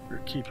we're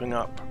keeping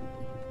up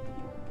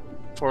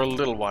for a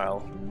little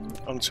while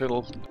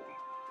until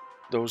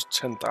those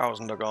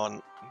 10,000 are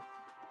gone,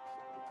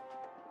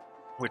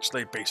 which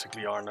they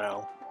basically are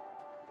now.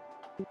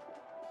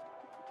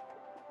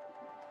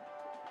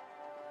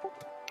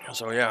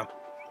 So yeah.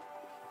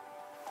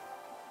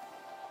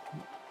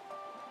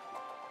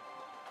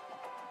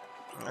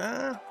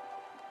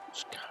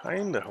 It's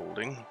kinda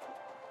holding.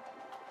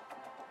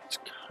 It's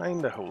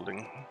kinda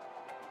holding.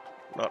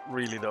 Not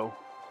really though.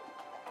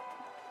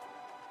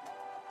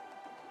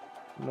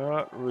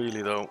 Not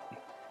really though.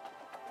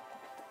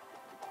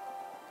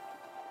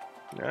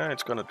 Yeah,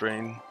 it's gonna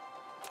drain.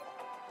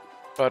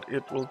 But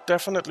it will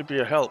definitely be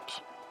a help.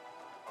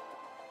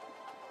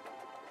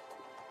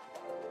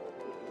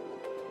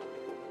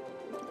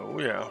 Oh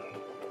yeah.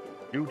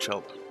 Huge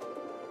help.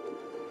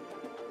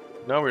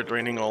 Now we're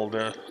draining all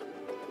the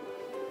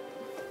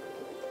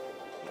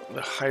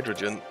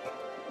hydrogen.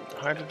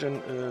 Hydrogen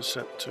is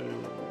set to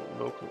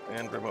local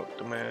and remote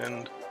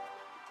demand.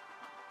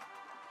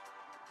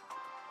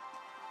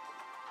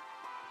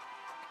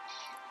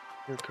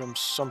 Here comes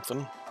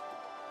something.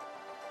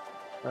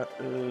 That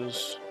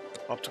is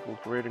optical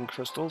grading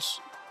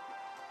crystals.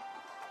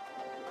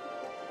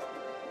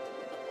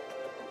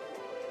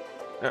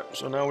 Yeah,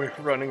 so now we're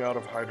running out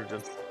of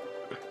hydrogen.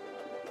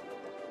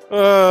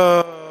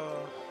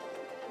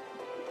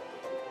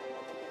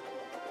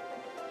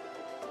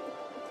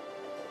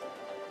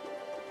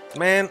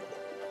 Man,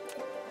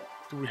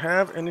 do we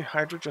have any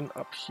hydrogen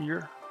up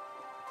here?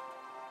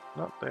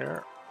 Not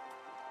there.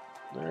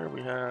 There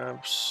we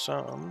have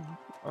some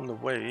on the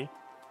way.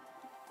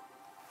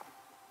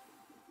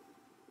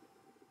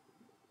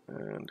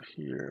 And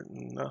here,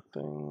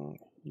 nothing.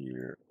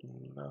 Here,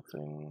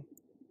 nothing.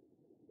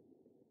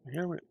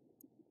 Here we...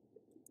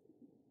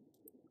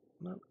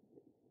 No.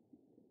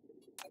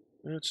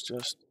 It's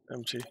just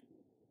empty.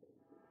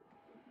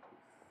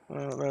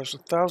 There's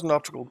 1,000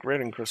 optical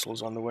grading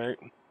crystals on the way.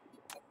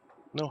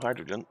 No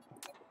hydrogen.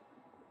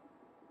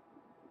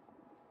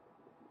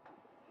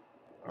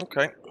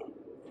 Okay.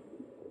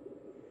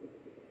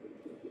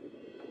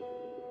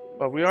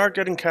 But we are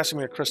getting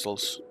Casimir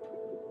crystals.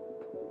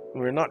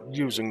 We're not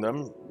using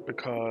them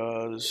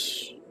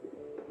because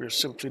we're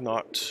simply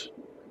not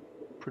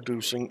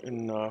producing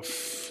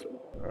enough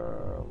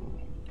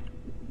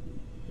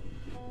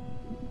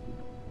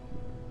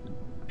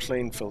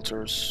plane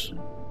filters.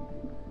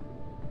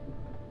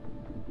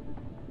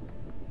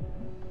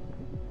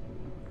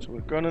 So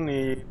we're gonna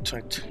need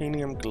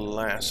titanium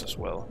glass as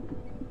well,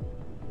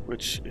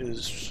 which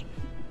is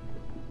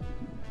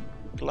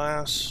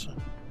glass,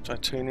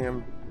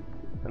 titanium,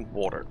 and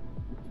water.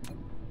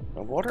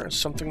 Now water is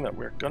something that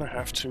we're gonna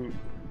have to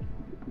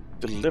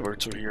deliver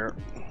to here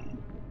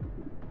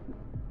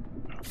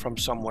from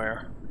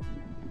somewhere.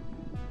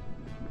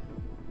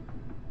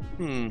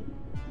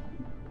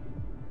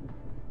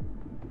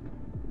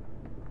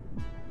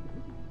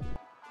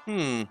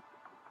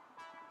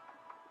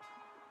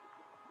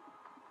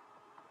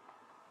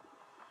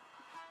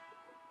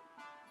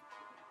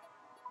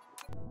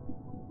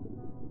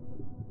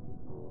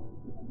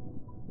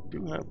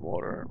 Do have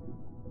water.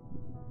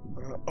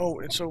 Oh,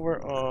 it's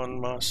over on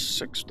Mars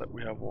 6 that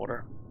we have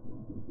water.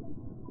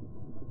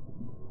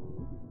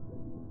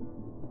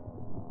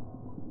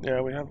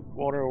 Yeah, we have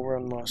water over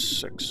on Mars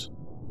 6.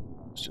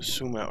 Let's just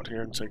zoom out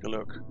here and take a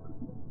look.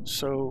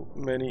 So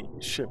many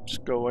ships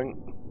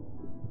going.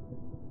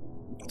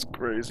 It's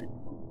crazy.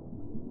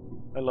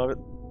 I love it.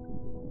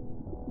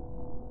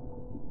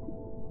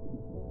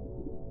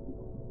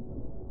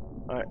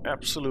 I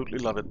absolutely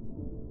love it.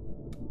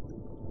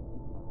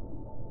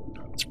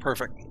 It's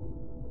perfect.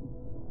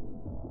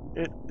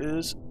 It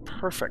is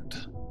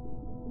perfect.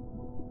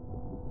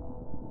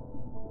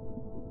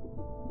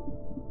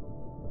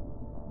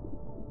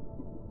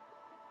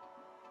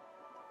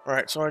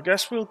 Alright, so I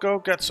guess we'll go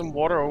get some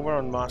water over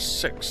on Mars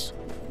 6.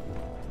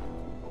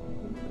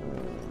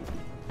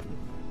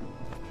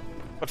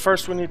 But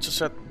first we need to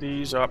set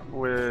these up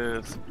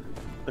with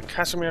the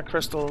Casimir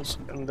crystals,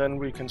 and then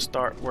we can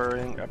start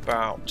worrying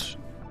about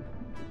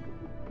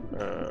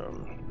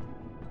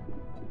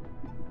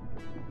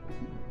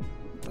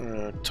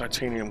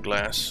titanium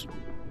glass.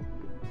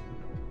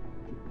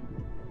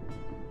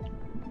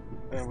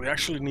 And we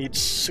actually need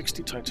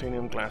 60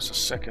 titanium glass a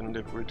second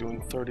if we're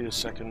doing 30 a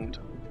second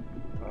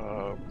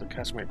of the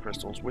Casimir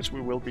crystals, which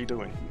we will be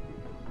doing.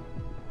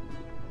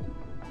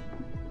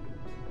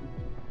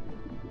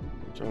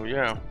 So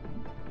yeah,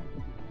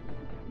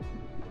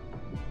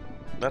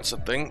 that's a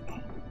thing.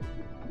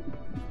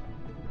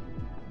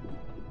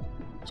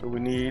 So we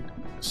need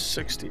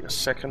 60 a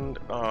second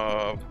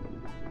of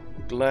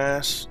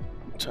glass,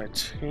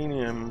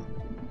 titanium,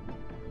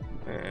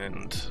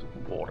 and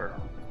water.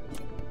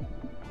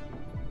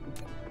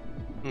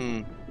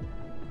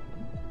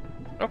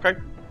 Okay.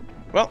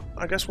 Well,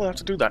 I guess we'll have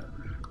to do that.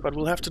 But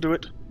we'll have to do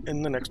it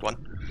in the next one.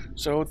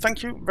 So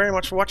thank you very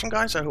much for watching,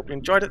 guys. I hope you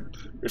enjoyed it.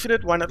 If you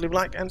did, why not leave a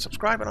like and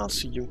subscribe, and I'll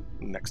see you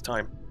next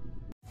time.